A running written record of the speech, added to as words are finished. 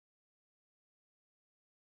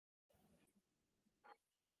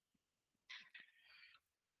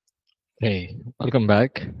Hey, welcome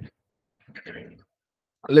back.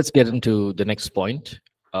 Let's get into the next point,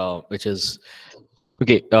 which is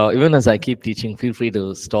okay. Even as I keep teaching, feel free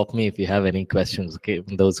to stop me if you have any questions. Okay,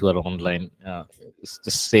 even those who are online,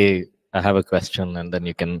 just say I have a question, and then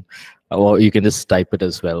or you can just type it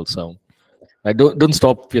as well. So don't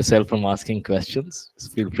stop yourself from asking questions.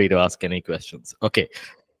 Just feel free to ask any questions. Okay,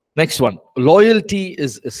 next one. Loyalty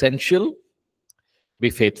is essential.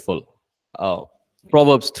 Be faithful. Uh,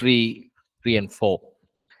 Proverbs 3:3 and 4.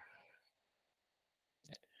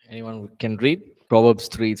 Anyone can read Proverbs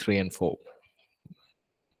 3:3 and 4.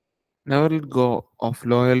 Never let go of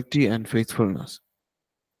loyalty and faithfulness.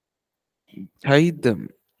 Tie them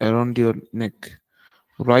around your neck.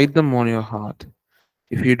 Write them on your heart.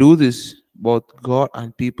 If you do this, both God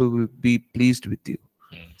and people will be pleased with you.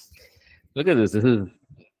 Look at this. This is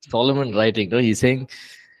Solomon writing. No, he's saying,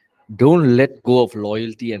 "Don't let go of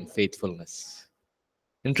loyalty and faithfulness."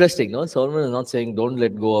 Interesting. No, Solomon is not saying, "Don't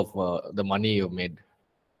let go of the money you've made."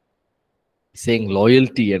 He's saying,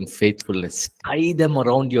 "Loyalty and faithfulness. Tie them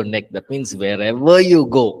around your neck." That means wherever you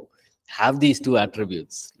go, have these two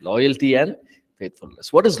attributes: loyalty and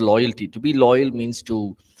faithfulness. What is loyalty? To be loyal means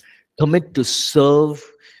to commit to serve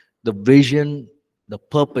the vision, the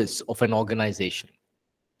purpose of an organization,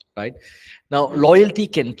 right? Now, loyalty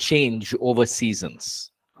can change over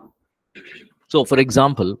seasons. So, for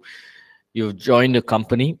example, you've joined a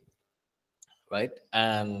company, right?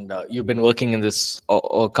 And you've been working in this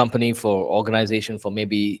company for organization for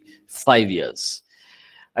maybe 5 years.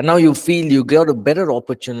 And now you feel you got a better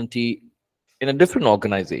opportunity in a different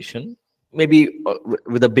organization, maybe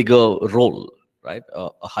with a bigger role, right?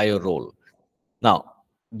 A higher role. Now,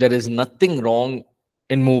 there is nothing wrong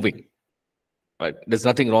in moving, right? There's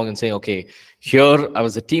nothing wrong in saying, okay, here I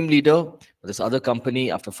was a team leader for this other company.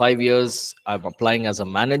 After 5 years, I'm applying as a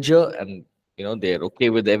manager, and they're okay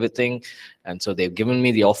with everything, and so they've given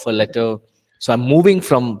me the offer letter. So I'm moving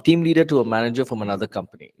from team leader to a manager from another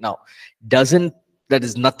company. Now, doesn't there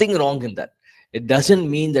is nothing wrong in that. It doesn't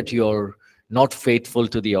mean that you're not faithful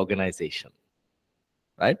to the organization,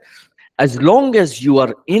 right? As long as you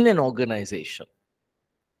are in an organization,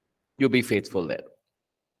 you'll be faithful there,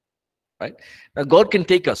 right? Now, God can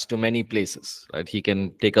take us to many places, right? He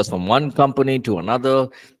can take us from one company to another.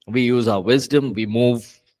 We use our wisdom, we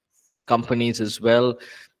move companies as well.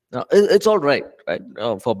 Now, it's all right, right?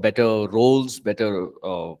 For better roles, better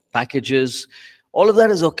packages, all of that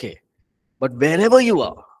is okay. But wherever you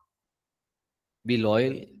are, be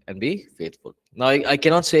loyal and be faithful. Now, I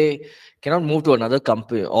cannot move to another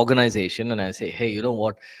company, organization, and I say, hey, you know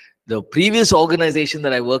what? The previous organization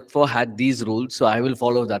that I worked for had these rules, so I will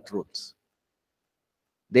follow that rules.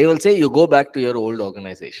 They will say, you go back to your old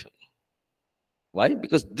organization. Why?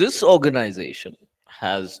 Because this organization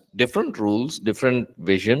has different rules, different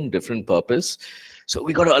vision, different purpose. So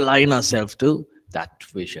we got to align ourselves to that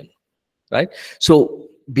vision, right? So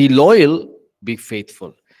be loyal, be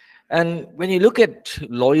faithful. And when you look at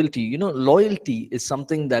loyalty, loyalty is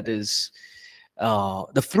something that is,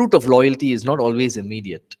 the fruit of loyalty is not always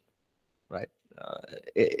immediate, right? Uh,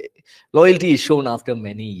 eh, Loyalty is shown after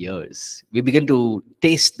many years. We begin to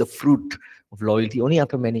taste the fruit of loyalty only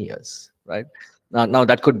after many years, right? Now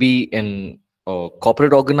that could be in a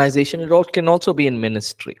corporate organization. Can also be in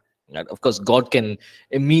ministry. And of course, God can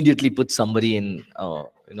immediately put somebody in,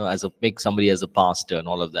 make somebody as a pastor and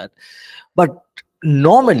all of that. But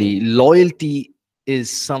normally, loyalty is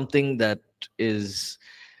something that is,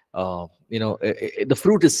 the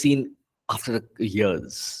fruit is seen after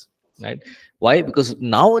years, right? Why? Because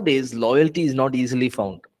nowadays loyalty is not easily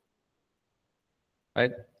found,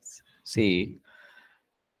 right? See,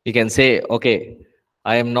 you can say, okay,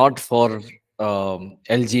 I am not for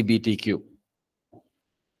LGBTQ,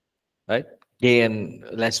 right? Gay and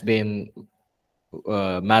lesbian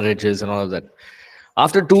marriages and all of that.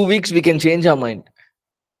 After 2 weeks, we can change our mind.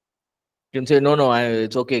 You can say, no, no,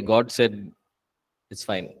 it's okay. God said it's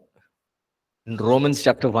fine. In Romans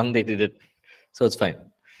chapter 1, they did it. So it's fine.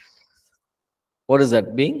 What is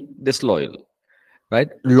that? Being disloyal, right?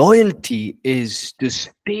 Loyalty is to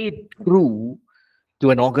stay true to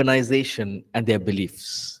an organization and their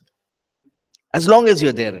beliefs, as long as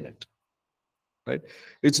you're there in it, right?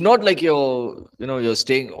 It's not like you're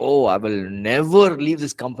staying, oh, I will never leave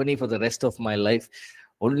this company for the rest of my life.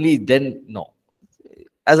 Only then, no.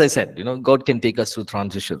 As I said, God can take us through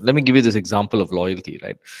transition. Let me give you this example of loyalty,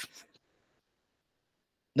 right?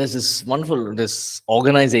 There's this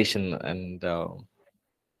organization, and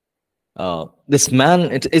this man,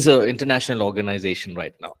 it is an international organization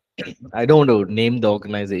right now. I don't want to name the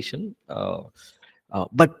organization,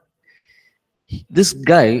 but This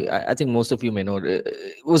guy, I think most of you may know,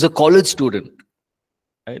 was a college student,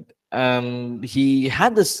 right? And he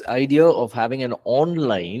had this idea of having an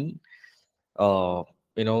online, uh,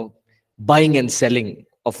 you know, buying and selling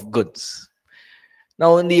of goods.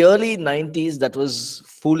 Now, in the early 90s, that was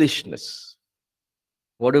foolishness.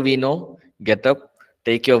 What do we know? Get up,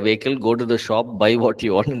 take your vehicle, go to the shop, buy what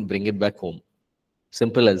you want, and bring it back home.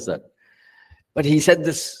 Simple as that. But he said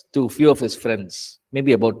this to a few of his friends,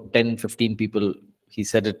 maybe about 10, 15 people. He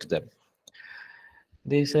said it to them.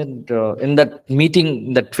 They said, in that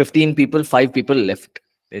meeting, that 15 people, 5 people left.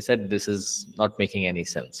 They said, this is not making any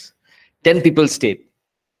sense. 10 people stayed.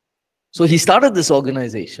 So he started this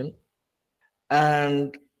organization.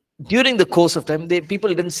 And during the course of time, people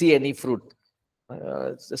didn't see any fruit.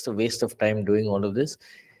 It's just a waste of time doing all of this.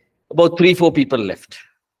 About 3, 4 people left.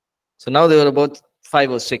 So now there were about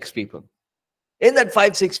 5 or 6 people. In that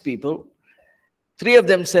 5, 6 people, 3 of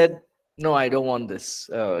them said, no, I don't want this.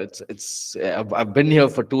 I've been here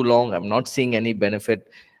for too long. I'm not seeing any benefit.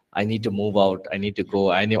 I need to move out. I need to go.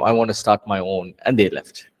 I want to start my own. And they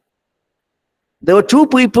left. There were 2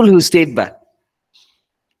 people who stayed back.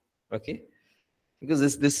 Okay?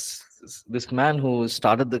 Because this man who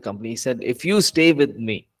started the company said, if you stay with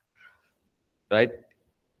me, right,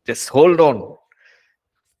 just hold on.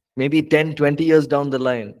 Maybe 10, 20 years down the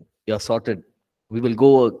line, you're sorted. We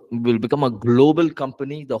will become a global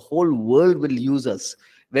company. The whole world will use us.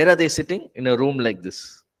 Where are they sitting? In a room like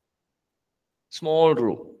this. Small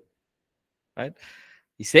room. Right?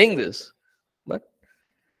 He's saying this. But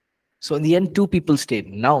so in the end, 2 people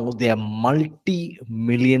stayed. Now they are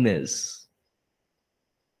multi-millionaires.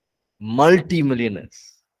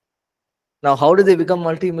 Multi-millionaires. Now, how did they become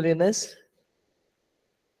multi-millionaires?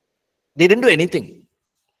 They didn't do anything.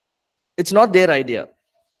 It's not their idea.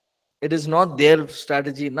 It is not their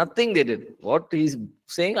strategy. Nothing they did. What he's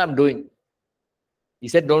saying, I'm doing. He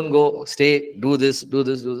said, don't go, stay, do this, do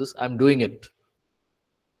this, do this. I'm doing it.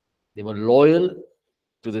 They were loyal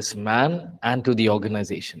to this man and to the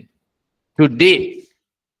organization. Today,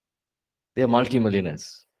 they are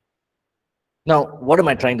multimillionaires. Now, what am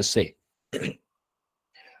I trying to say?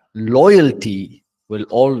 Loyalty will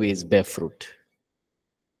always bear fruit.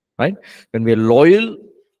 Right? When we are loyal,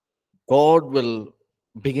 God will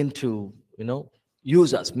begin to,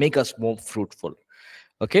 use us, make us more fruitful.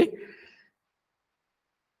 Okay?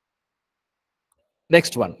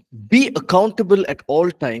 Next one. Be accountable at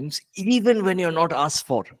all times, even when you're not asked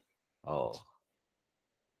for. Oh.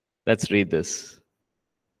 Let's read this.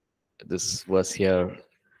 This verse here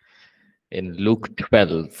in Luke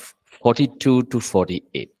 12, 42 to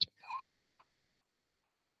 48.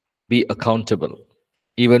 Be accountable,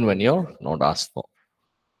 even when you're not asked for.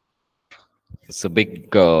 It's a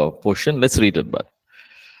big portion. Let's read it, but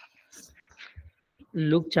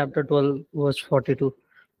Luke chapter 12, verse 42.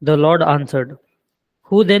 The Lord answered,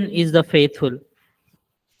 who then is the faithful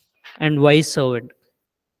and wise servant?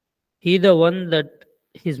 He the one that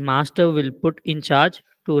his master will put in charge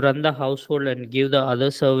to run the household and give the other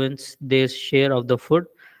servants their share of the food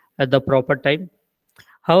at the proper time.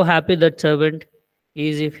 How happy that servant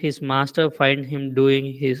is if his master find him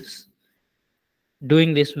doing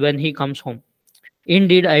this when he comes home.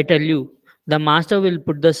 Indeed, I tell you, the master will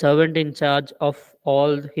put the servant in charge of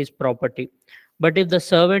all his property. But if the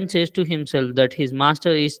servant says to himself that his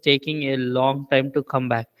master is taking a long time to come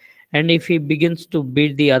back, and if he begins to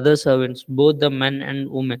beat the other servants, both the men and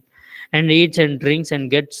women, and eats and drinks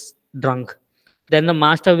and gets drunk, then the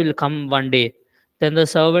master will come one day. Then the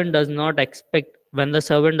servant does not expect when the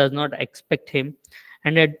servant does not expect him,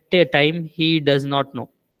 and at a time he does not know.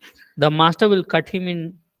 The master will cut him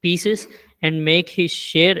in pieces and make his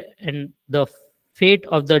share in the fate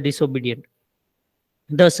of the disobedient.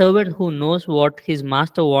 The servant who knows what his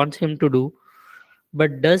master wants him to do,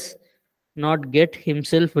 but does not get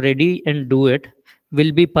himself ready and do it,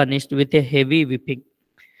 will be punished with a heavy whipping.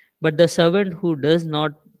 But the servant who does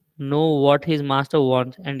not know what his master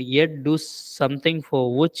wants and yet do something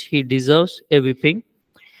for which he deserves a whipping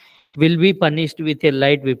will be punished with a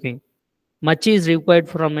light whipping. Much is required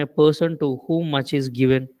from a person to whom much is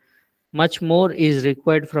given. Much more is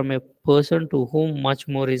required from a person to whom much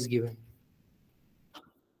more is given.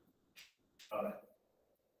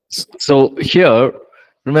 so here,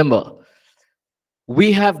 remember,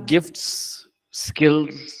 we have gifts,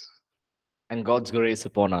 skills, and God's grace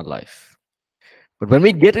upon our life. But when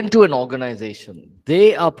we get into an organization,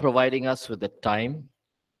 they are providing us with the time,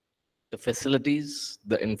 the facilities,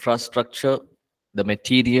 the infrastructure, the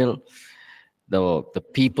material, the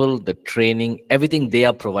people, the training, everything they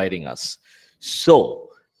are providing us. So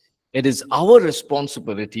it is our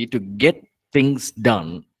responsibility to get things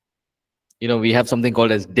done we have something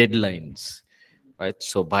called as deadlines, right?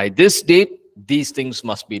 So by this date, these things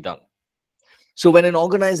must be done. So when an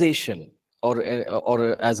organization or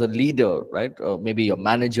as a leader, right, or maybe a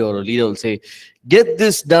manager or a leader will say, get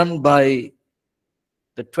this done by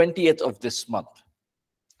the 20th of this month.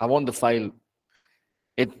 I want the file.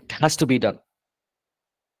 It has to be done,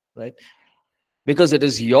 right? Because it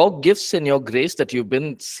is your gifts and your grace that you've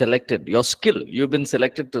been selected, your skill, you've been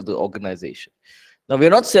selected to the organization. Now, we're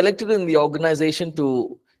not selected in the organization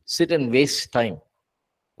to sit and waste time.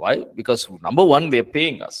 Why? Because number one, they're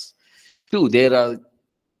paying us. Two, they're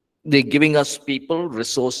giving us people,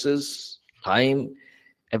 resources, time,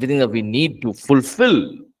 everything that we need to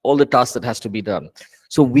fulfill all the tasks that has to be done.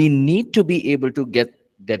 So we need to be able to get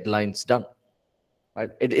deadlines done. Right?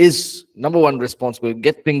 It is number one responsibility,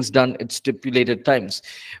 get things done at stipulated times.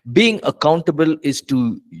 Being accountable is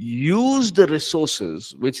to use the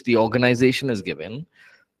resources which the organization has given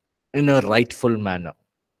in a rightful manner.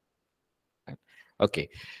 Right? Okay.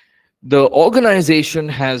 The organization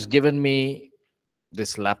has given me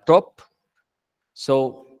this laptop,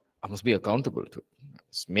 so I must be accountable to it.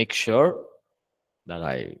 Let's make sure that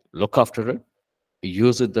I look after it,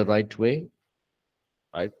 use it the right way,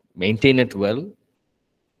 right? Maintain it well.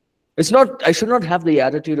 I should not have the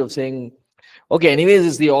attitude of saying, okay, anyways,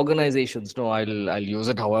 it's the organizations. No, I'll use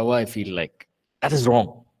it however I feel like. That is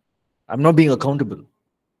wrong. I'm not being accountable.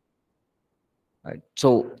 Right?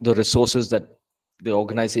 So the resources that the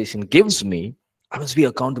organization gives me, I must be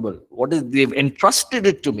accountable. They've entrusted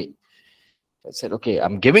it to me. I said, okay,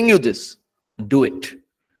 I'm giving you this, do it.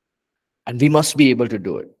 And we must be able to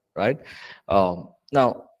do it, right?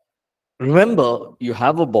 Now, remember, you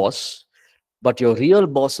have a boss, but your real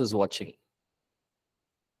boss is watching.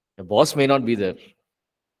 The boss may not be there.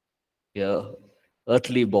 Yeah,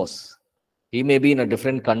 earthly boss. He may be in a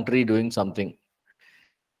different country doing something.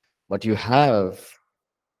 But you have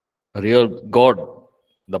a real God,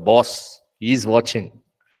 the boss. He's watching.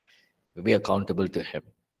 You'll be accountable to him.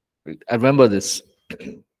 I remember this.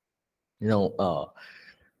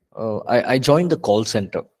 I joined the call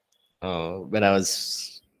center when I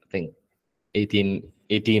was, I think, 18.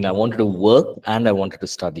 I wanted to work and I wanted to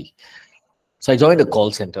study. So I joined a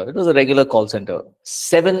call center. It was a regular call center.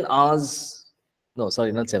 7 hours, no,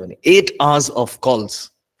 sorry, not 7, 8 hours of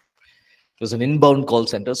calls. It was an inbound call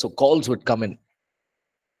center, so calls would come in.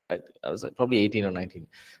 I was probably 18 or 19.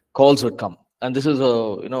 Calls would come. And this is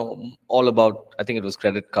all about, I think it was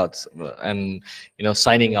credit cards and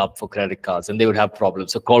signing up for credit cards, and they would have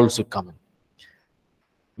problems. So calls would come in.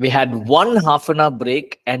 We had 1 half-an-hour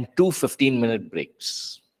break and 2 15-minute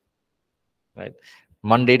breaks. Right?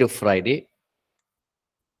 Monday to Friday,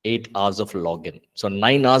 8 hours of login. So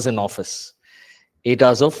 9 hours in office, 8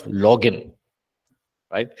 hours of login.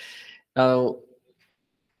 Right? Now,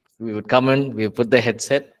 we would come in, we would put the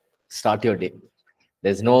headset, start your day.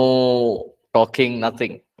 There's no talking,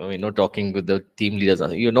 nothing. No talking with the team leaders.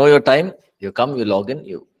 You know your time, you come, you log in,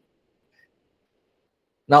 you.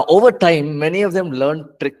 Now, over time, many of them learn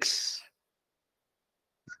tricks,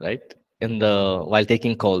 right? While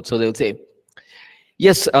taking calls. So they would say,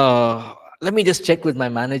 yes, let me just check with my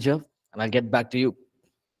manager and I'll get back to you.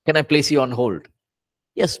 Can I place you on hold?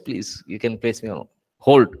 Yes, please. You can place me on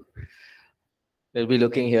hold. They'll be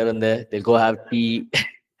looking here and there. They'll go have tea.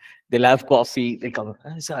 They'll have coffee. They come.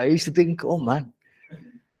 So I used to think, oh man,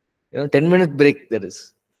 10-minute break there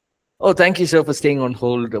is. Oh, thank you, sir, for staying on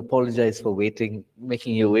hold. Apologize for waiting,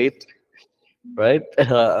 making you wait. Right?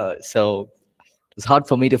 So it's hard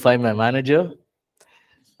for me to find my manager.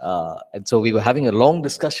 And so we were having a long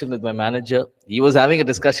discussion with my manager. He was having a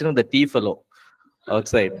discussion with the tea fellow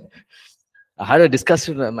outside. I had a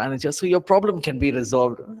discussion with my manager. So your problem can be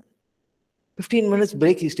resolved. 15 minutes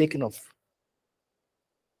break, he's taken off.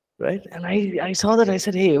 Right? And I saw that. I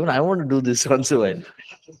said, hey, I want to do this once in a while.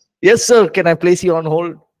 Yes, sir. Can I place you on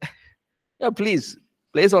hold? Yeah, please.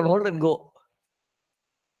 Place on hold and go.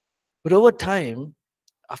 But over time,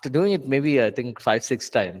 after doing it maybe, I think, 5, 6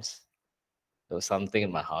 times, there was something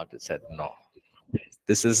in my heart that said, no,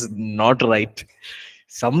 this is not right.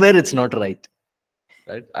 Somewhere it's not right.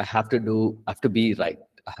 Right? I have to be right.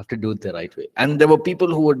 I have to do it the right way. And there were people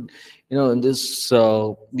who would, in these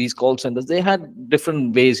call centers, they had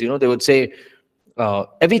different ways. They would say,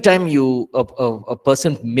 every time a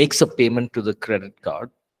person makes a payment to the credit card,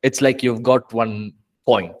 it's like you've got 1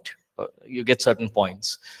 point. You get certain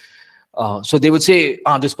points. So they would say,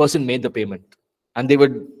 this person made the payment. And they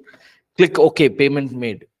would click, okay, payment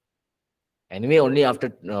made. Anyway, only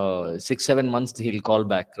after 6, 7 months, he'll call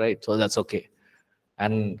back, right? So that's okay.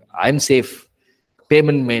 And I'm safe.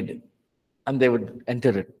 Payment made. And they would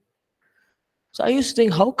enter it. So I used to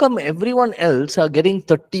think, how come everyone else are getting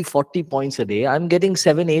 30, 40 points a day? I'm getting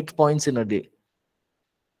 7, 8 points in a day.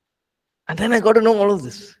 And then I got to know all of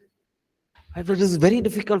this. I thought this is very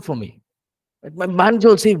difficult for me. But my manager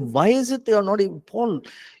will say, why is it they are not able? Paul,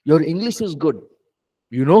 your English is good.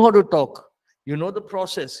 You know how to talk. You know the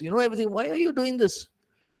process. You know everything. Why are you doing this?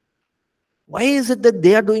 Why is it that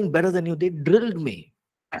they are doing better than you? They drilled me.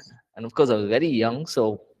 And of course, I was very young,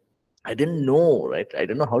 so I didn't know, right? I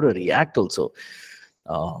didn't know how to react also.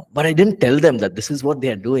 But I didn't tell them that this is what they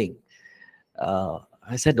are doing.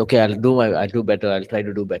 I said, okay, I'll do better. I'll try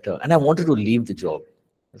to do better. And I wanted to leave the job.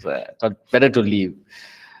 So I thought better to leave.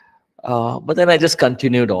 But then I just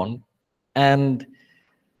continued on. And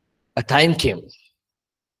a time came.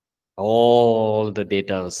 All the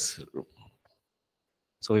data was...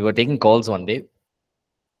 So we were taking calls one day.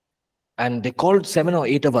 And they called 7 or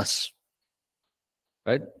 8 of us.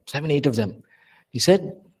 Right? 7, 8 of them. He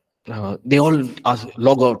said, they all asked,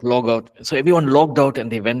 log out, log out. So everyone logged out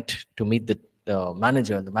and they went to meet the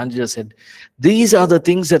manager. And the manager said, these are the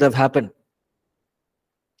things that have happened.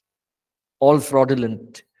 All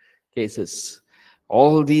fraudulent cases.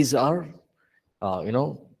 All these are,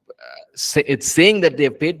 it's saying that they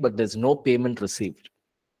have paid, but there's no payment received.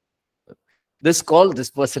 This call,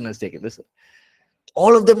 this person has taken this.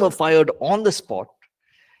 All of them were fired on the spot.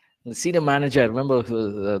 The senior manager, I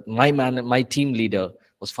remember my team leader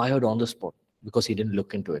was fired on the spot because he didn't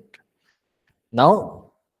look into it.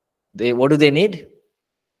 Now, what do they need?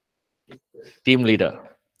 Team leader.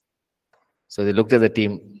 So they looked at the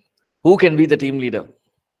team. Who can be the team leader?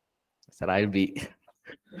 I said, I'll be.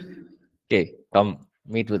 Okay, come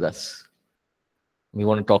meet with us. We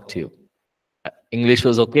want to talk to you. English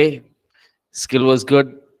was okay. Skill was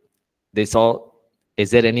good. They saw,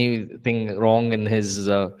 is there anything wrong in his...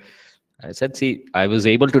 I said, see, I was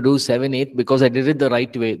able to do 7, 8 because I did it the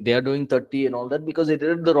right way. They are doing 30 and all that because they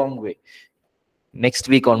did it the wrong way. Next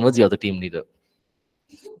week onwards, you're the team leader.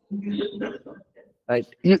 Right?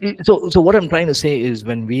 So what I'm trying to say is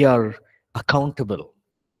when we are accountable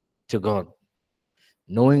to God,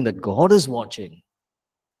 knowing that God is watching,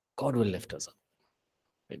 God will lift us up.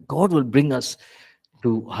 God will bring us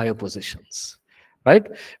to higher positions. Right?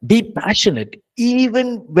 Be passionate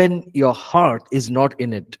even when your heart is not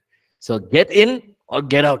in it. So get in or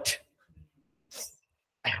get out.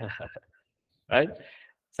 Right?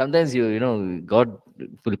 Sometimes God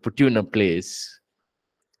will put you in a place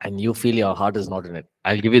and you feel your heart is not in it.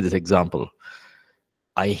 I'll give you this example.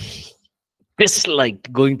 I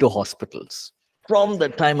disliked going to hospitals. From the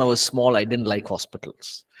time I was small, I didn't like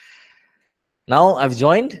hospitals. Now I've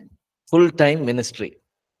joined full-time ministry.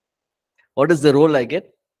 What is the role I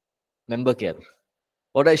get? Member care.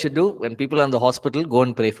 What I should do when people are in the hospital, go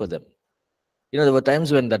and pray for them. There were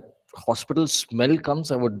times when that hospital smell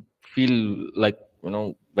comes, I would feel like,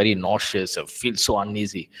 very nauseous. I feel so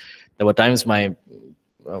uneasy. There were times my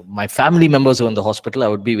family members were in the hospital, I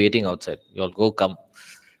would be waiting outside. You all go, come,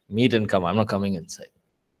 meet and come. I'm not coming inside.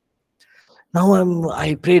 Now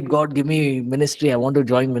I prayed, God, give me ministry. I want to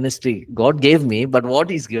join ministry. God gave me, but what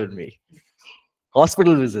He's given me?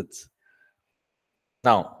 Hospital visits.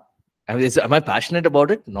 Now, am I passionate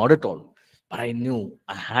about it? Not at all. But I knew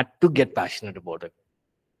I had to get passionate about it.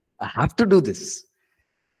 I have to do this.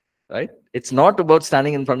 Right? It's not about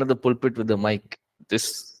standing in front of the pulpit with the mic.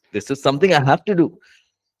 This is something I have to do.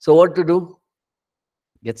 So what to do?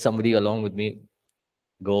 Get somebody along with me.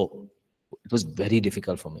 Go. It was very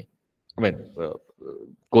difficult for me. I mean,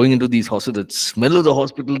 going into these hospitals, the smell of the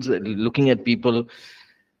hospitals, looking at people,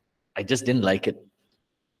 I just didn't like it.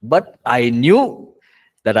 But I knew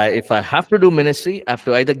that if I have to do ministry, I have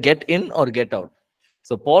to either get in or get out.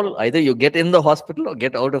 So Paul, either you get in the hospital or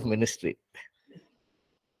get out of ministry.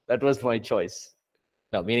 That was my choice.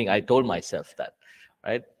 Now, meaning I told myself that,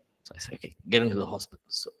 right? So I said, okay, get into the hospital.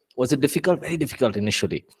 So was it difficult? Very difficult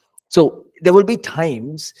initially. So there will be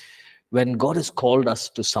times when God has called us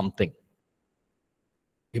to something.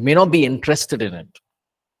 You may not be interested in it,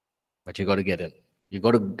 but you got to get in. You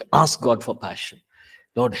got to ask God for passion.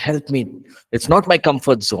 Lord, help me. It's not my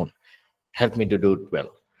comfort zone. Help me to do it well.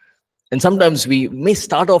 And sometimes we may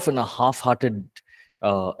start off in a half-hearted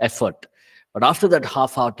effort. But after that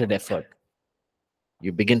half-hearted effort,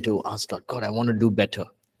 you begin to ask God, I want to do better.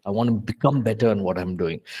 I want to become better in what I'm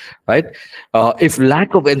doing, right? If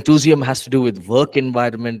lack of enthusiasm has to do with work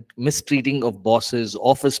environment, mistreating of bosses,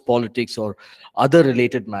 office politics, or other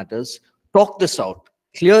related matters, talk this out,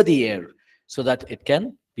 clear the air so that it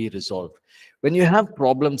can be resolved. When you have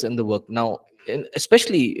problems in the work, now,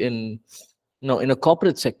 especially in a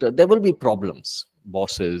corporate sector, there will be problems,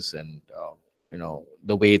 bosses and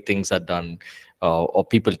the way things are done, or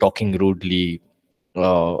people talking rudely,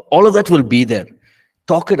 All of that will be there.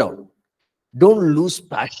 Talk it out. Don't lose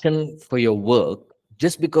passion for your work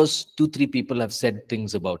just because 2, 3 people have said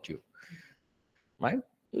things about you. Right?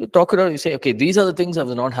 You talk it out. You say, okay, these are the things I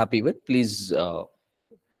was not happy with. Please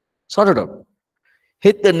sort it out.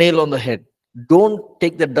 Hit the nail on the head. Don't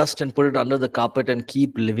take the dust and put it under the carpet and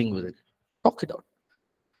keep living with it. Talk it out.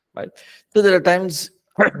 Right? So there are times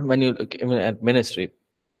when you look, I mean, at ministry,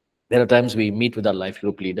 there are times we meet with our life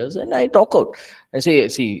group leaders and I talk out. I say,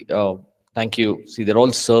 see, thank you. See, they're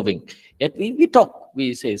all serving. Yet we talk.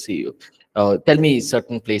 We say, see, tell me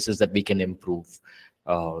certain places that we can improve.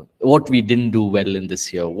 What we didn't do well in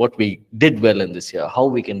this year, what we did well in this year, how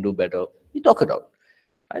we can do better. We talk it out.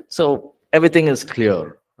 Right? So everything is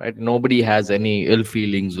clear. Right? Nobody has any ill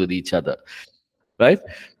feelings with each other. Right?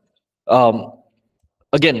 Um,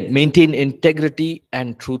 Again, maintain integrity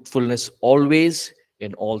and truthfulness always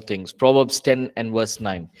in all things. Proverbs 10 and verse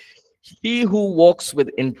 9. He who walks with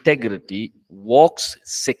integrity walks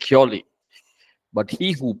securely, but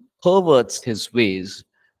he who perverts his ways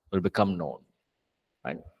will become known.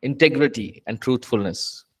 Right? Integrity and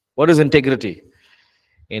truthfulness. What is integrity?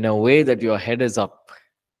 In a way that your head is up,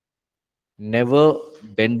 never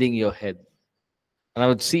bending your head. And I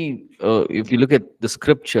would see, if you look at the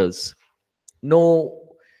scriptures, no,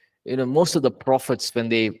 most of the prophets, when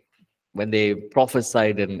they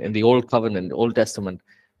prophesied in the old covenant, Old Testament,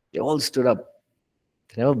 they all stood up.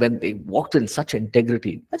 They never bent. They walked in such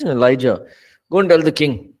integrity. Imagine Elijah, go and tell the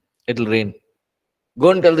king it'll rain.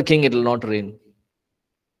 Go and tell the king it'll not rain.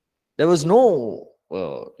 There was no,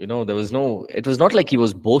 there was no. It was not like he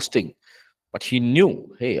was boasting, but he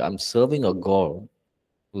knew, hey, I'm serving a God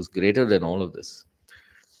who's greater than all of this.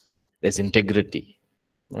 There's integrity.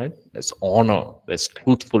 Right? There's honor, there's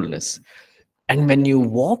truthfulness. And when you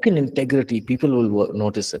walk in integrity, people will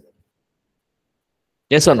notice it.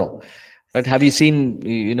 Yes or no? Right? Have you seen,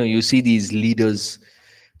 you see these leaders,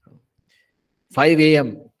 5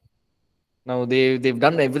 a.m. Now they've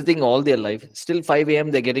done everything all their life. Still 5 a.m.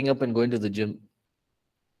 they're getting up and going to the gym.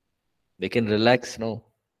 They can relax, no?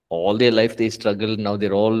 All their life they struggle. Now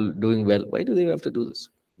they're all doing well. Why do they have to do this?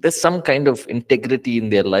 There's some kind of integrity in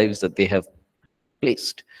their lives that they have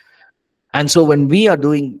placed. And so when we are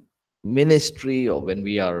doing ministry or when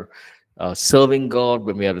we are serving God,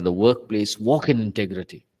 when we are in the workplace, walk in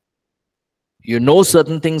integrity. You know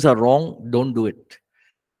certain things are wrong, don't do it.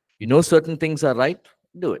 You know certain things are right,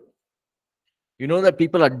 do it. You know that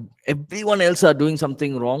everyone else are doing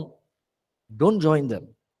something wrong, don't join them.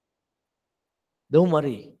 Don't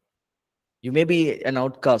worry. You may be an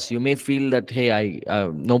outcast. You may feel that, hey,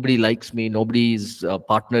 nobody likes me, nobody's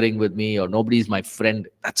partnering with me, or nobody's my friend.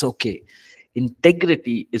 That's okay.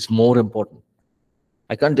 Integrity is more important.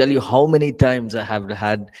 I can't tell you how many times I have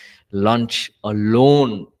had lunch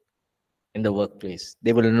alone in the workplace.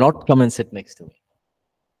 They will not come and sit next to me.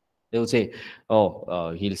 They will say,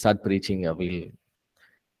 oh, he'll start preaching. We'll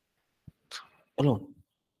alone.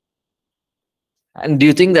 And do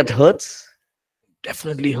you think that hurts?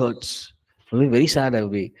 Definitely hurts. I'll be very sad. I'll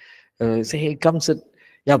be say, hey, come sit.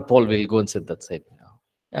 Yeah, Paul will go and sit that side now.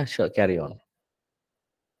 Yeah, sure, carry on.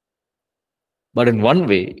 But in one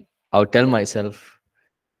way, I'll tell myself,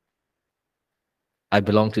 I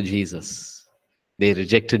belong to Jesus. They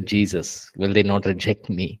rejected Jesus. Will they not reject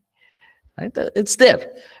me? Right? It's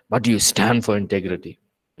there. But you stand for integrity.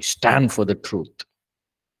 You stand for the truth.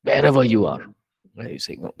 Wherever you are. Right? You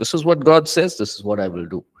say, no, this is what God says. This is what I will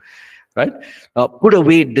do. Right? Put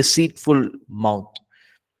away deceitful mouth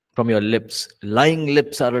from your lips. Lying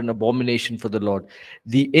lips are an abomination for the Lord.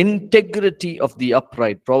 The integrity of the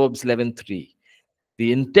upright, Proverbs 11:3.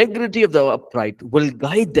 The integrity of the upright will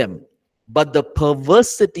guide them, but the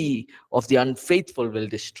perversity of the unfaithful will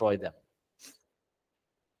destroy them.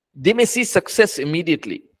 They may see success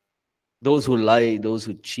immediately. Those who lie, those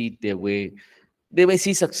who cheat their way, they may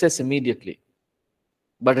see success immediately,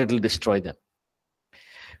 but it will destroy them.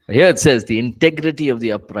 Here it says, the integrity of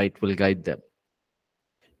the upright will guide them.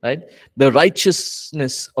 Right? The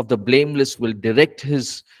righteousness of the blameless will direct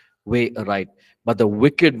his way aright, but the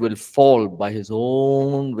wicked will fall by his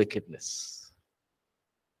own wickedness.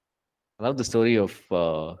 I love the story of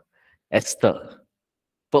Esther.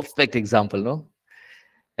 Perfect example, no?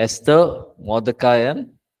 Esther, Mordecai, and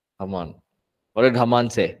Haman. What did Haman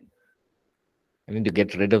say? I need to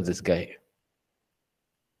get rid of this guy,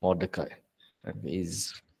 Mordecai.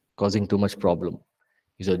 He's causing too much problem.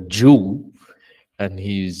 He's a Jew, and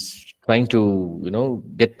he's trying to,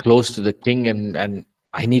 get close to the king, and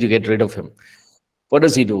I need to get rid of him. What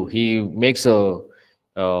does he do? He makes a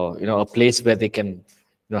place where they can,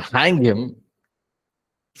 hang him.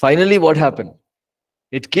 Finally, what happened?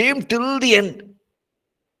 It came till the end.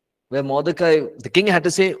 where Mordecai, the king had to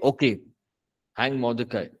say, okay, hang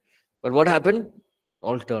Mordecai. But what happened?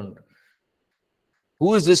 All turned.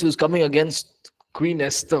 Who is this who's coming against Queen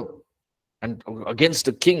Esther and against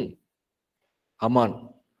the king, Haman?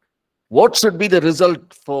 What should be the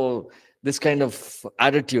result for this kind of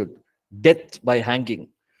attitude? Death by hanging.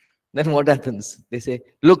 Then what happens? They say,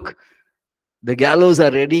 look, the gallows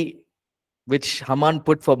are ready, which Haman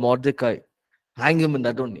put for Mordecai. Hang him in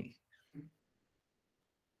that only.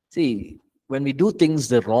 See, when we do things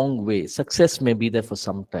the wrong way, success may be there for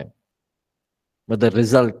some time, but the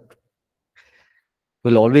result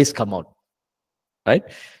will always come out, right?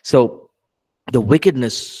 So the wicked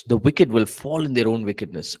will fall in their own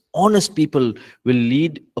wickedness. Honest people will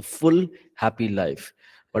lead a full, happy life.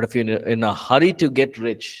 But if you're in a hurry to get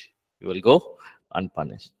rich, you will go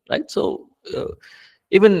unpunished, right? So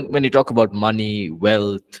even when you talk about money,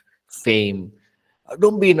 wealth, fame,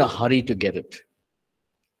 don't be in a hurry to get it.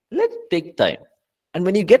 Let it take time. And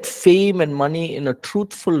when you get fame and money in a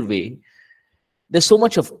truthful way, there's so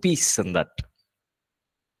much of peace in that.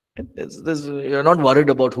 You're not worried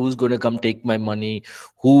about who's going to come take my money,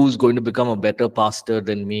 who's going to become a better pastor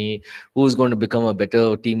than me, who's going to become a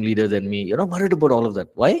better team leader than me. You're not worried about all of that.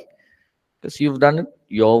 Why? Because you've done it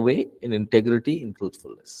your way, in integrity, in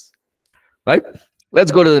truthfulness. Right?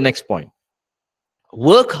 Let's go to the next point.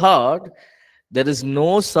 Work hard. There is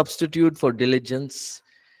no substitute for diligence,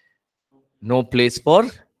 no place for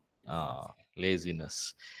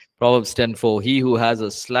laziness. Proverbs 10:4. He who has a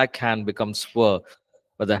slack hand becomes poor,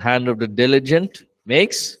 but the hand of the diligent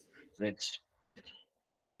makes rich. You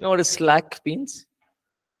know what a slack means?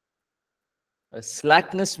 A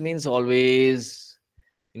slackness means always,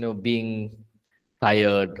 being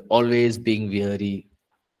tired, always being weary,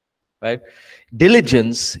 right?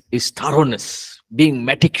 Diligence is thoroughness, being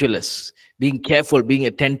meticulous, being careful, being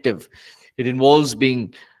attentive. It involves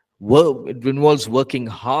working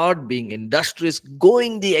hard, being industrious,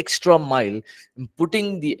 going the extra mile, and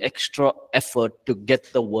putting the extra effort to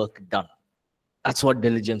get the work done. That's what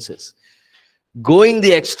diligence is. Going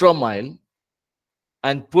the extra mile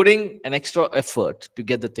and putting an extra effort to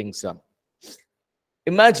get the things done.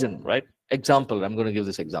 Imagine, right? Example, I'm going to give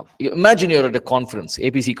this example. Imagine you're at a conference,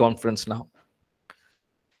 APC conference now.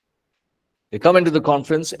 You come into the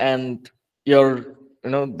conference and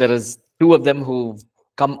there is two of them who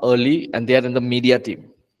come early and they are in the media team.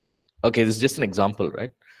 Okay, this is just an example,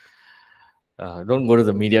 right? Don't go to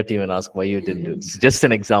the media team and ask why you didn't do this. Just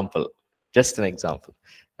an example. Just an example.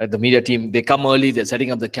 At the media team, they come early, they're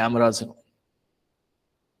setting up the cameras.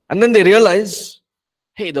 And then they realize,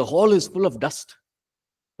 hey, the hall is full of dust.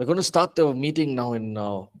 We're going to start the meeting now in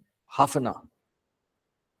half an hour.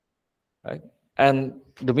 Right? And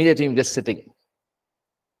the media team just sitting.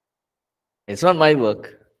 It's not my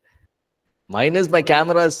work. Mine is my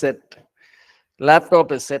camera is set.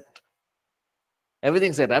 Laptop is set.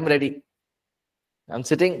 Everything's set. I'm ready. I'm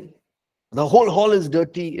sitting. The whole hall is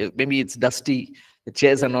dirty. Maybe it's dusty. The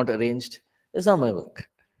chairs are not arranged. It's not my work.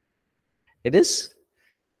 It is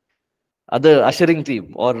other ushering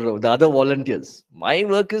team or the other volunteers. My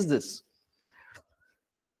work is this.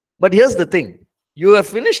 But here's the thing. You have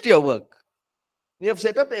finished your work. You have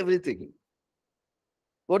set up everything.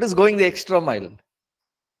 What is going the extra mile?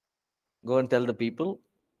 Go and tell the people,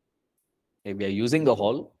 hey, we are using the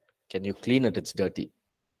hall. Can you clean it? It's dirty.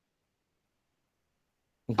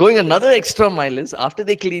 Going another extra mile is, after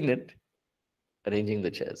they clean it, arranging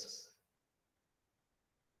the chairs.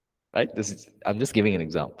 Right? I'm just giving an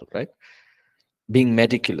example, right? Being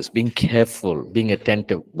meticulous, being careful, being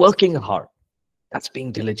attentive, working hard. That's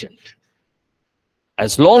being diligent.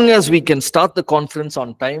 As long as we can start the conference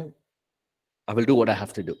on time, I will do what I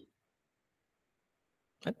have to do.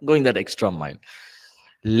 Right? Going that extra mile.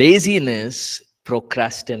 Laziness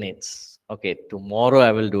procrastinates. Okay, tomorrow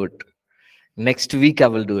I will do it. Next week I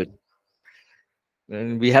will do it.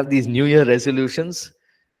 And we have these New Year resolutions.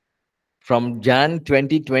 From Jan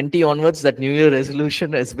 2020 onwards, that New Year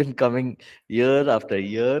resolution has been coming year after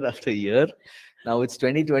year after year. Now it's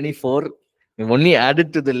 2024. We've only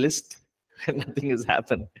added to the list and nothing has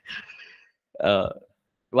happened.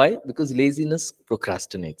 Why? Because laziness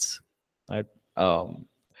procrastinates. Right?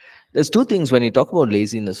 There's two things when you talk about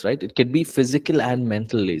laziness, right? It can be physical and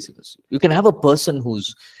mental laziness. You can have a person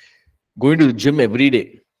who's going to the gym every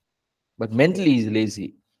day, but mentally he's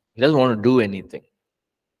lazy. He doesn't want to do anything.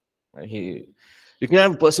 You can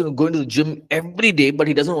have a person who's going to the gym every day, but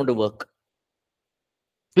he doesn't want to work.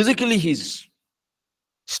 Physically, he's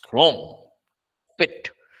strong,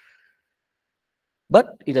 fit,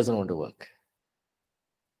 but he doesn't want to work.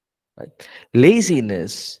 Right?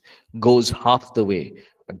 Laziness goes half the way,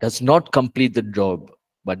 but does not complete the job.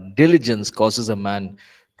 but diligence causes a man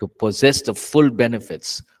to possess the full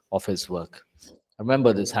benefits of his work. I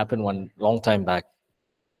remember this happened one long time back.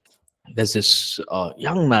 There's this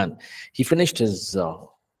young man. He finished his, I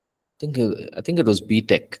think it was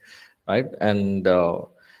BTech, right? And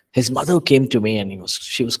his mother came to me, and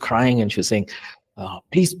she was crying, and she was saying,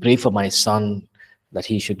 "Please pray for my son that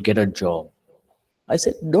he should get a job." I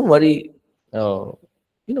said, "Don't worry,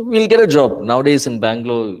 we'll get a job." Nowadays in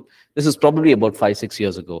Bangalore, this is probably about 5-6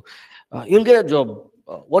 years ago. You'll get a job.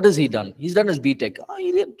 What has he done? He's done his BTech.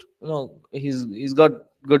 He did. He's got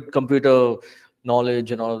good computer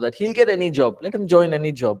knowledge and all of that. He'll get any job. Let him join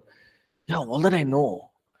any job. Yeah, all that I know.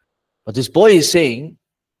 But this boy is saying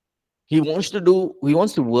he wants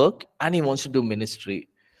to work and he wants to do ministry.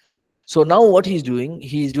 So now what he's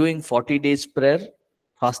doing 40 days prayer,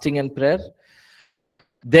 fasting and prayer.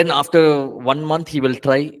 Then after 1 month, he will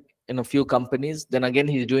try in a few companies. Then again,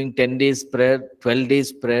 he's doing 10 days prayer, 12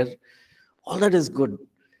 days prayer. All that is good.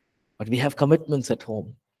 But we have commitments at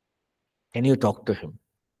home. Can you talk to him?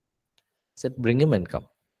 I said, bring him and come.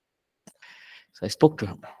 So I spoke to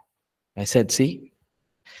him. I said, see,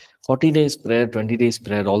 40 days prayer, 20 days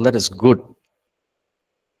prayer, all that is good.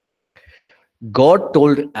 God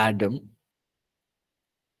told Adam,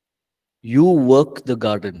 you work the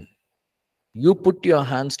garden. You put your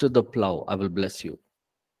hands to the plow, I will bless you.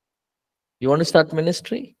 You want to start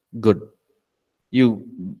ministry? Good. You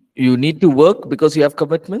need to work because you have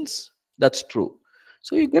commitments? That's true.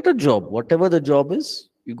 So you get a job. Whatever the job is,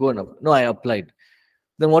 you go and apply. No, I applied.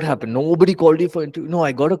 Then what happened? Nobody called you for interview. No,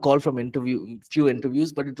 I got a call from few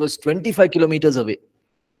interviews, but it was 25 kilometers away.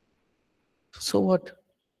 So what?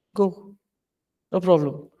 Go. No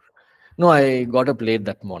problem. No, I got up late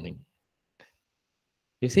that morning.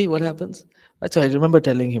 You see what happens? That's why I remember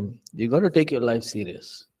telling him, you got to take your life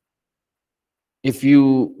serious. If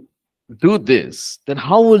you do this, then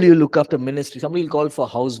how will you look after ministry? Somebody will call for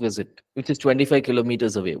house visit, which is 25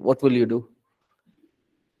 kilometers away. What will you do?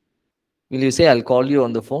 Will you say, I'll call you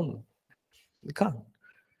on the phone? You can't.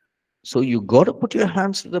 So you got to put your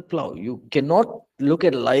hands to the plow. You cannot look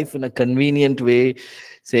at life in a convenient way,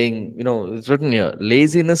 saying, it's written here,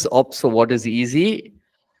 laziness opts for what is easy,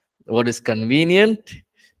 what is convenient,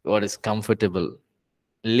 what is comfortable.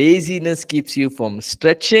 Laziness keeps you from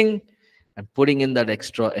stretching and putting in that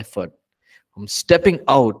extra effort, from stepping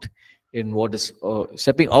out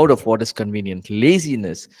of what is convenient.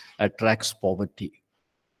 Laziness attracts poverty.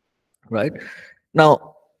 Right?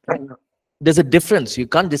 Now, there's a difference.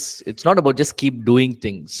 It's not about just keep doing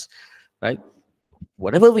things, right?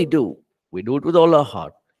 Whatever we do it with all our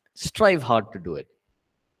heart. Strive hard to do it,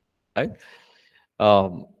 right?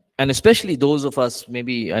 And especially those of us,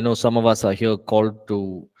 maybe I know some of us are here called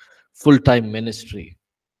to full-time ministry.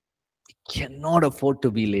 We cannot afford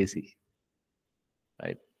to be lazy,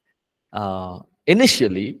 right?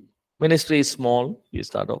 Initially, ministry is small, you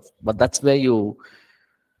start off, but that's where you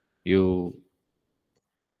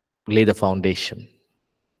lay the foundation.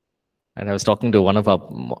 And I was talking to one of our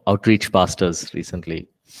outreach pastors recently.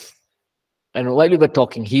 And while we were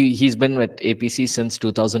talking, he's been with APC since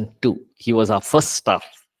 2002. He was our first staff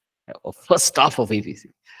of APC.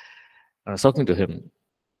 And I was talking to him,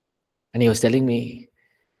 and he was telling me,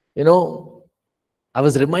 I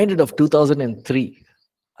was reminded of 2003.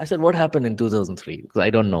 I said, what happened in 2003? Because I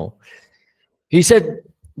don't know. He said,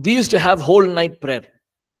 we used to have whole night prayer.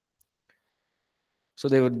 So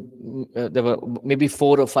there were maybe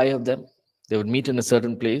 4 or 5 of them. They would meet in a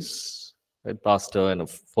certain place, right? Pastor and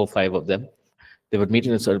 4 or 5 of them. They would meet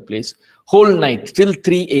in a certain place, whole night till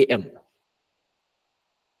 3 a.m.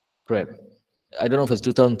 prayer. I don't know if it's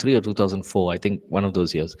 2003 or 2004. I think one of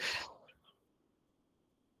those years.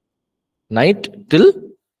 Night till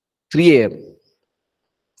 3 a.m.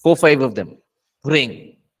 4 or 5 of them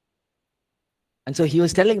praying. And so he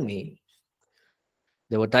was telling me,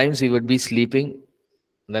 there were times we would be sleeping,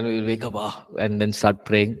 and then we would wake up and then start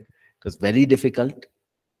praying. It was very difficult.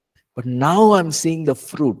 But now I'm seeing the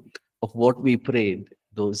fruit of what we prayed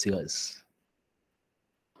those years.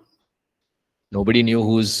 Nobody knew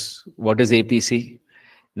what is APC.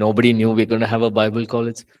 Nobody knew we're going to have a Bible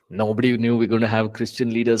college. Nobody knew we're going to have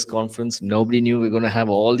Christian Leaders Conference. Nobody knew we're going to have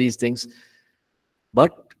all these things.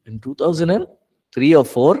 But in 2003 or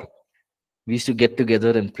 4, we used to get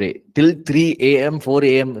together and pray till 3 a.m., 4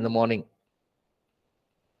 a.m. in the morning.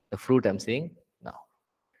 The fruit I'm seeing now.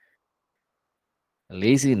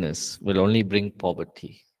 Laziness will only bring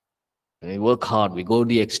poverty. When we work hard, we go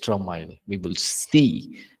the extra mile, we will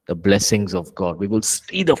see the blessings of God. We will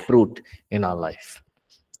see the fruit in our life.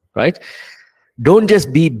 Right? Don't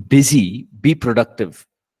just be busy, be productive.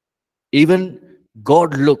 Even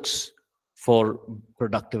God looks for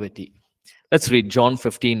productivity. Let's read John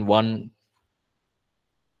 15, 1,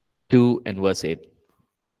 2, and verse 8.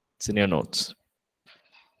 It's in your notes.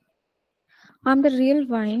 I'm the real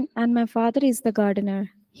vine, and my Father is the gardener.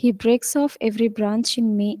 He breaks off every branch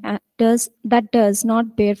in me that does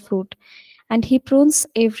not bear fruit, and he prunes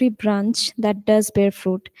every branch that does bear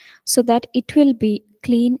fruit, so that it will be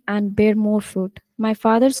clean and bear more fruit. My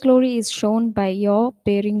Father's glory is shown by your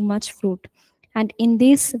bearing much fruit, and in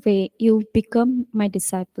this way you become my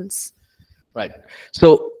disciples. Right.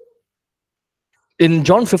 So in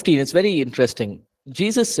John 15, it's very interesting.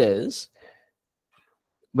 Jesus says,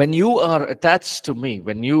 when you are attached to me,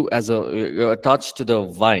 when you're attached to the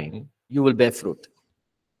vine, you will bear fruit.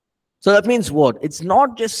 So that means what? It's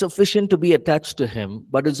not just sufficient to be attached to him,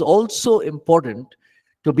 but it's also important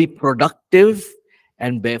to be productive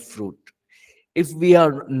and bear fruit. If we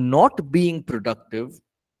are not being productive,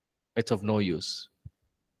 it's of no use.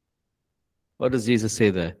 What does Jesus say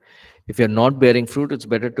there? If you're not bearing fruit, it's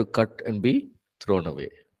better to cut and be thrown away.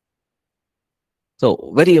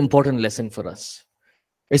 So, very important lesson for us.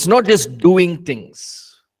 It's not just doing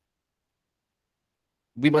things.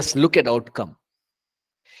 We must look at outcome.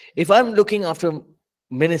 If I'm looking after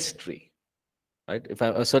ministry, right? If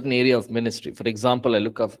I'm a certain area of ministry, for example, I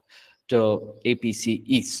look after APC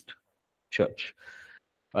East Church,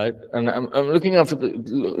 right? And I'm looking after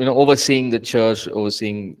overseeing the church,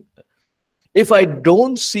 overseeing. If I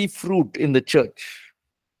don't see fruit in the church,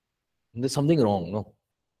 there's something wrong, no?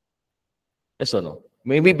 Yes or no?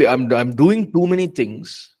 Maybe I'm doing too many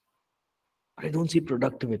things, but I don't see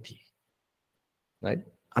productivity, right?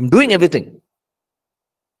 I'm doing everything,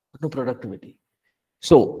 but no productivity.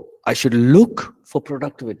 So I should look for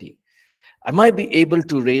productivity. Am I be able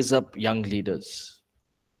to raise up young leaders?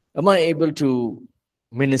 Am I able to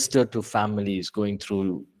minister to families going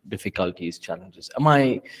through difficulties, challenges? Am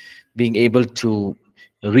I being able to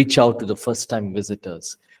reach out to the first-time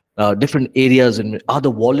visitors? Different areas, and are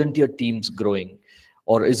the volunteer teams growing?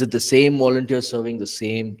 Or is it the same volunteer serving the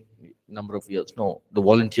same number of years? No, the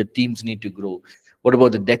volunteer teams need to grow. What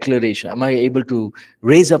about the declaration? Am I able to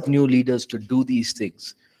raise up new leaders to do these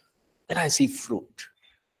things? Then I see fruit.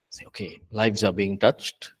 Say, okay, lives are being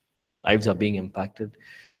touched, lives are being impacted.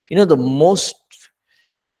 The most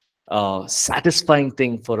satisfying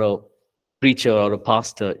thing for a preacher or a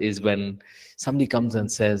pastor is when somebody comes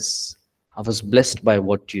and says, I was blessed by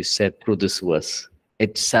what you said through this verse.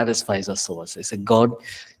 It satisfies us so much. I say, God,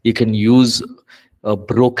 you can use a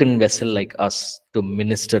broken vessel like us to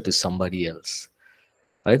minister to somebody else.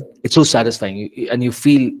 Right? It's so satisfying. And you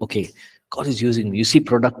feel, okay, God is using me. You see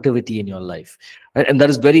productivity in your life. Right? And that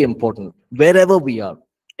is very important. Wherever we are,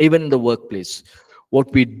 even in the workplace,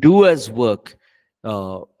 what we do as work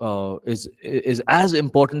is as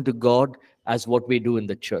important to God as what we do in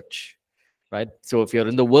the church. Right? So if you're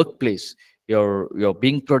in the workplace, you're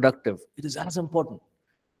being productive, it is as important.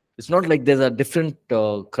 It's not like there are different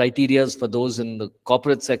criterias for those in the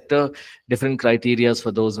corporate sector, different criterias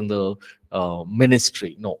for those in the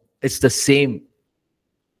ministry. No, it's the same.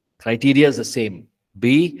 Criteria is the same.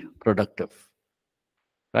 Be productive.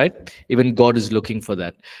 Right? Even God is looking for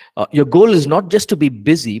that. Your goal is not just to be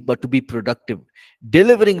busy, but to be productive,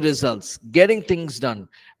 delivering results, getting things done,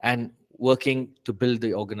 and working to build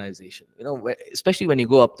the organization. Especially when you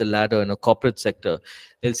go up the ladder in a corporate sector,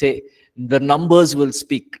 they'll say the numbers will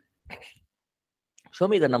speak. Show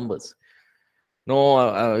me the numbers.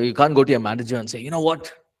 No, you can't go to your manager and say, you know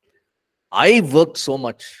what? I worked so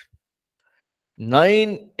much.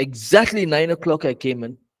 Exactly 9 o'clock I came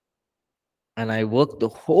in and I worked the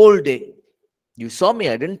whole day. You saw me,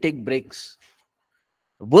 I didn't take breaks.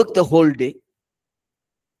 Worked the whole day.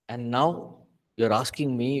 And now you're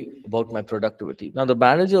asking me about my productivity. Now the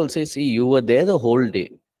manager will say, see, you were there the whole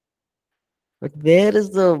day. But where is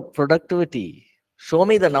the productivity? Show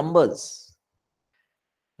me the numbers.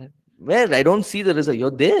 Where? I don't see the result. You're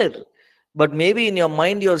there. But maybe in your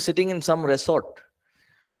mind, you're sitting in some resort.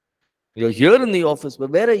 You're here in the office, but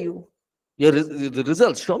where are you? The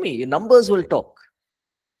results, show me. Your numbers will talk.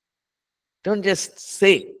 Don't just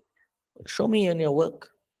say, show me in your work.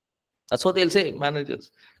 That's what they'll say, managers.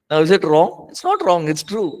 Now, is it wrong? It's not wrong. It's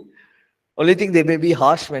true. Only thing, they may be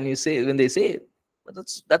harsh when they say it. But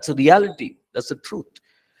that's a reality. That's the truth.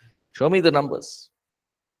 Show me the numbers.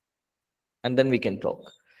 And then we can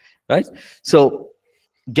talk. Right? So,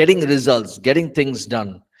 getting results, getting things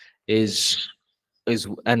done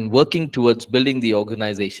and working towards building the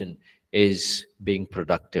organization is being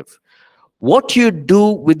productive. What you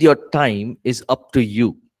do with your time is up to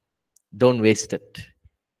you. Don't waste it.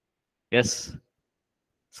 Yes.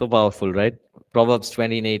 So powerful, right? Proverbs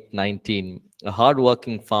 28:19. A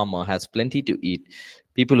hardworking farmer has plenty to eat.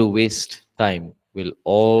 People who waste time will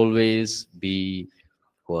always be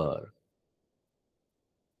poor.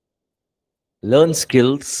 Learn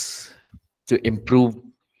skills to improve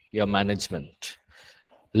your management.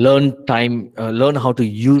 Learn how to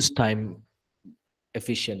use time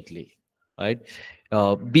efficiently, right?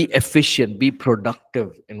 Be efficient, be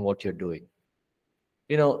productive in what you're doing.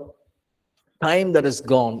 You know, time that is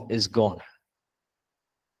gone,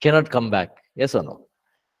 cannot come back. Yes or no?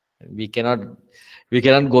 We cannot, we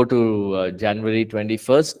cannot go to January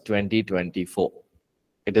 21st, 2024.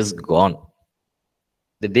 It is gone.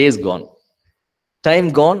 The day is gone. Time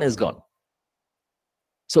gone is gone.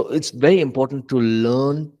 So it's very important to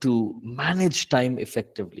learn to manage time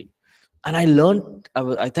effectively. And I learned,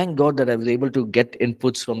 I thank God that I was able to get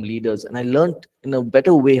inputs from leaders, and I learned in a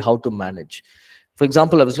better way how to manage. For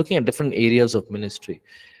example, I was looking at different areas of ministry,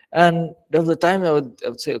 and there was a time I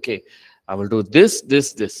would say, okay, I will do this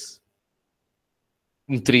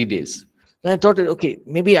in 3 days. And I thought, okay,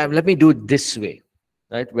 maybe let me do it this way,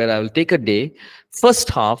 right? Where I will take a day. First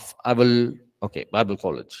half, I will, okay, Bible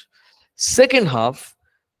college. Second half,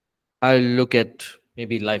 I'll look at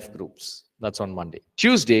maybe life groups. That's on Monday.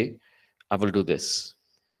 Tuesday, I will do this.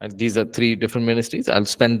 And these are three different ministries. I'll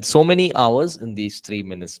spend so many hours in these three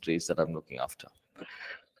ministries that I'm looking after.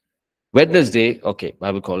 Wednesday, okay,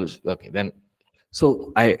 Bible college. Okay, then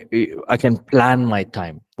so I can plan my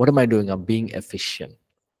time. What am I doing? I'm being efficient.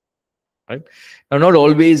 Right? Now, not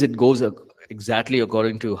always it goes exactly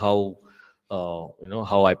according to how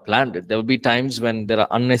how I planned it. There will be times when there are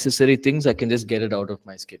unnecessary things. I can just get it out of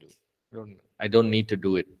my schedule. I don't need to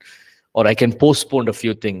do it, or I can postpone a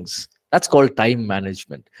few things. That's called time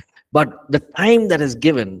management. But the time that is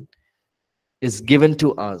given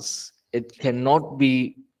to us. It cannot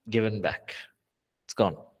be given back. It's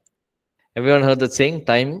gone. Everyone heard that saying?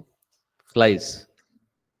 Time flies.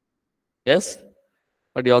 Yes,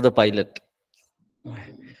 but you're the pilot.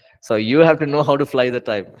 So you have to know how to fly the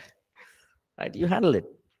time. Right? You handle it.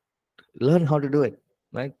 Learn how to do it.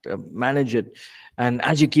 Right? Manage it. And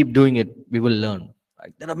as you keep doing it, we will learn.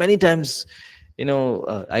 Right? There are many times,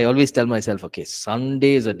 I always tell myself, okay,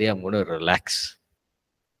 Sunday is a day I'm going to relax.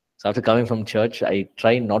 So after coming from church, I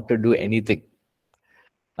try not to do anything.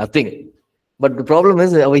 Nothing. But the problem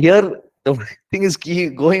is over here, the thing is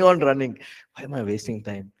keep going on running. Why am I wasting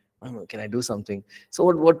time? Can I do something? So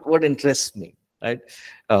what interests me? Right?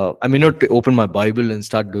 I may not open my Bible and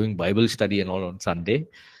start doing Bible study and all on Sunday.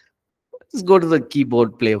 Just go to the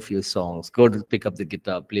keyboard, play a few songs, go to pick up the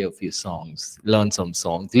guitar, play a few songs, learn some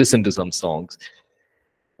songs, listen to some songs.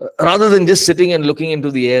 Rather than just sitting and looking into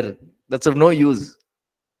the air, that's of no use.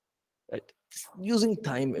 Right? Using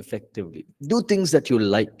time effectively. Do things that you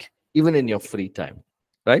like, even in your free time.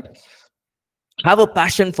 Right? Have a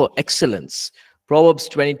passion for excellence. Proverbs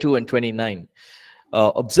 22:29.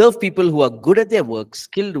 Observe people who are good at their work,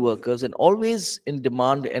 skilled workers, and always in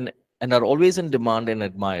demand and are always in demand and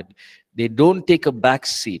admired. They don't take a back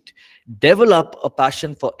seat. Develop a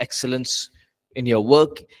passion for excellence in your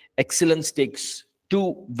work. Excellence takes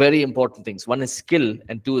two very important things. One is skill,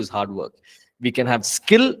 and two is hard work. We can have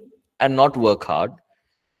skill and not work hard.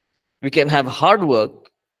 We can have hard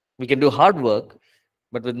work. We can do hard work,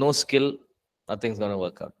 but with no skill, nothing's going to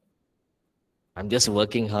work out. I'm just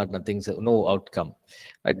working hard, no outcome.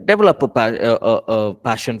 Right? Develop a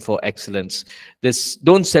passion for excellence.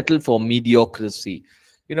 Don't settle for mediocrity.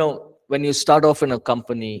 When you start off in a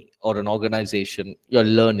company or an organization, you're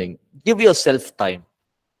learning. Give yourself time.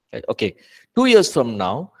 Right? Okay, 2 years from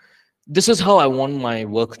now, this is how I want my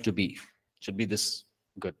work to be. Should be this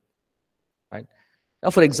good. Right? Now,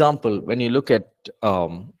 for example, when you look at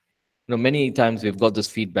many times we've got this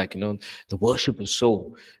feedback, the worship is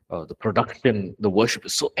so, the production, the worship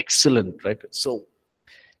is so excellent, right? It's so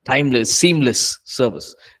timeless, seamless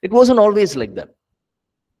service. It wasn't always like that,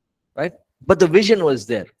 right? But the vision was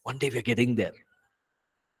there. One day we're getting there,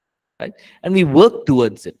 right? And we work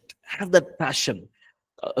towards it. Have that passion,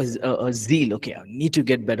 a zeal. Okay, I need to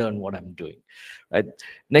get better in what I'm doing, right?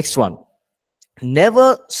 Next one.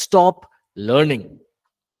 Never stop learning.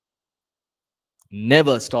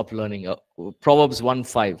 Never stop learning. Proverbs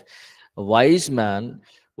 1:5. A wise man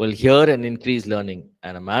will hear and increase learning,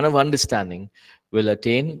 and a man of understanding will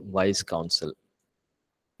attain wise counsel.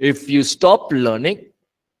 If you stop learning,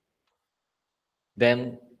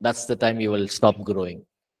 then that's the time you will stop growing.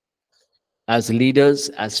 As leaders,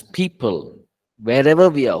 as people, wherever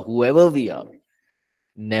we are, whoever we are,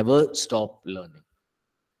 never stop learning.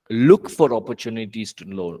 Look for opportunities to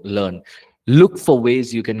learn. Look for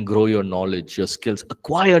ways you can grow your knowledge, your skills,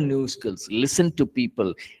 acquire new skills, listen to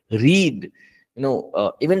people, read.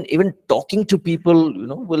 Even talking to people,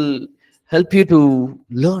 will help you to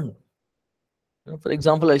learn. For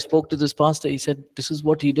example, I spoke to this pastor. He said, "This is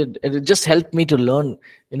what he did," and it just helped me to learn.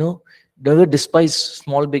 Never despise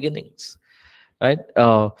small beginnings. Right?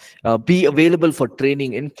 Be available for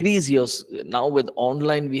training. Increase your. Now with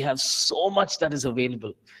online, we have so much that is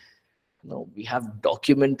available. We have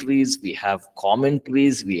documentaries, we have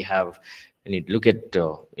commentaries, we have. And you look at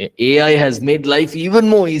AI has made life even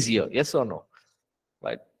more easier. Yes or no?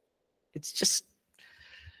 Right? It's just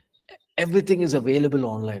everything is available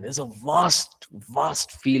online. There's a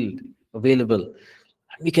vast field available.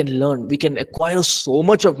 We can learn. We can acquire so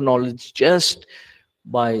much of knowledge just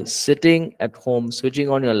by sitting at home, switching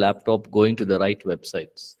on your laptop, going to the right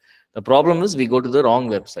websites. The problem is we go to the wrong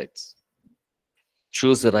websites.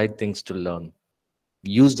 Choose the right things to learn.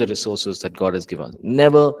 Use the resources that God has given.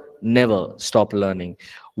 Never stop learning.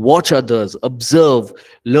 Watch others, observe,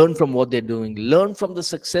 learn from what they're doing, learn from the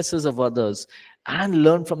successes of others, and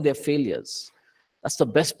learn from their failures. That's the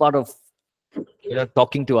best part of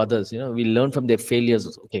talking to others. We learn from their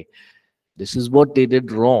failures. Okay, this is what they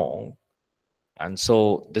did wrong, and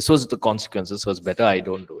so this was the consequences. So it's better I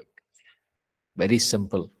don't do it. Very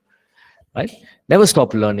simple. Right? Never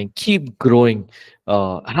stop learning. Keep growing.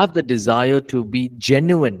 Have the desire to be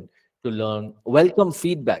genuine, to learn. Welcome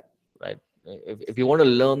feedback. Right? If you want to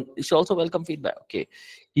learn, you should also welcome feedback. Okay,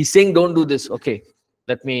 he's saying don't do this. Okay,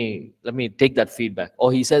 let me take that feedback.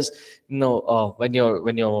 Or he says, no, when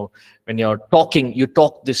you're talking, you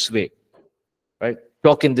talk this way. Right?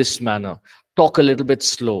 Talk in this manner. Talk a little bit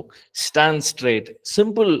slow. Stand straight.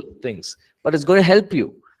 Simple things, but it's going to help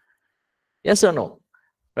you. Yes or no?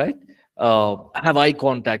 Right? Have eye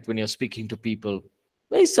contact when you're speaking to people.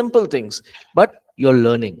 Very simple things, but you're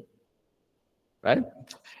learning. Right?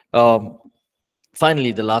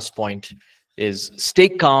 Finally, the last point is stay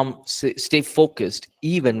calm, stay focused,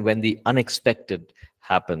 even when the unexpected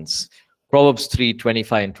happens. Proverbs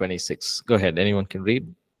 3:25 and 26. Go ahead. Anyone can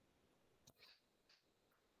read.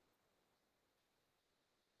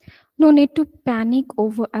 No need to panic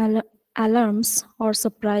over alarms or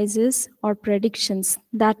surprises or predictions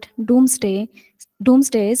that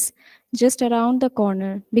doomsday's just around the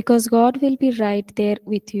corner, because God will be right there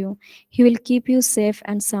with you. He will keep you safe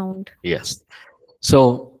and sound. Yes.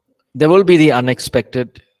 So there will be the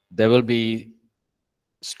unexpected. There will be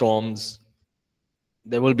storms.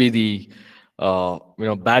 There will be the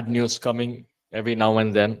bad news coming every now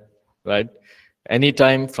and then, right?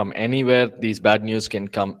 Anytime, from anywhere, these bad news can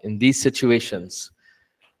come. In these situations,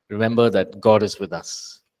 remember that God is with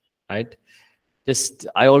us, right?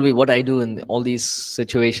 What I do in all these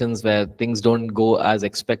situations where things don't go as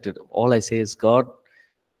expected, all I say is, God,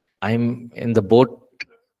 I'm in the boat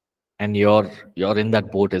and you're in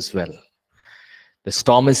that boat as well. The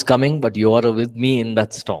storm is coming, but you are with me in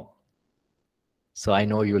that storm. So I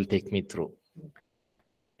know you will take me through.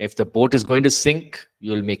 If the boat is going to sink,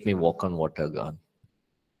 you will make me walk on water, God.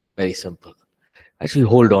 Very simple. Actually,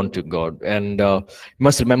 hold on to God. And you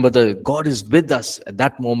must remember that God is with us at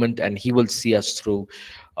that moment and he will see us through.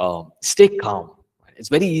 Stay calm. It's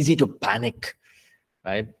very easy to panic,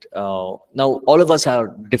 right? Now, all of us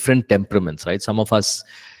have different temperaments, right? Some of us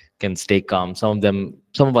can stay calm. Some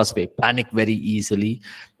of us may panic very easily.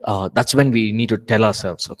 That's when we need to tell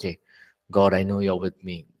ourselves, okay, God, I know you're with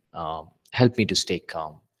me. Help me to stay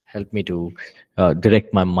calm. Help me to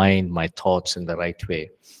direct my mind, my thoughts in the right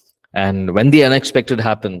way. And when the unexpected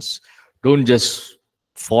happens, don't just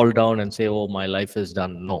fall down and say, oh, my life is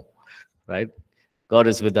done. No, right? God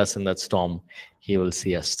is with us in that storm. He will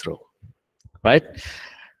see us through, right?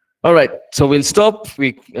 All right, so we'll stop.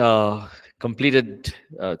 We completed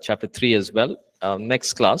chapter 3 as well.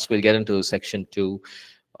 Next class, we'll get into section 2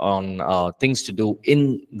 on things to do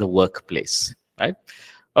in the workplace, right?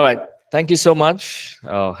 All right, thank you so much.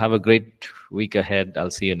 Have a great week ahead. I'll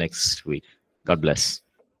see you next week. God bless.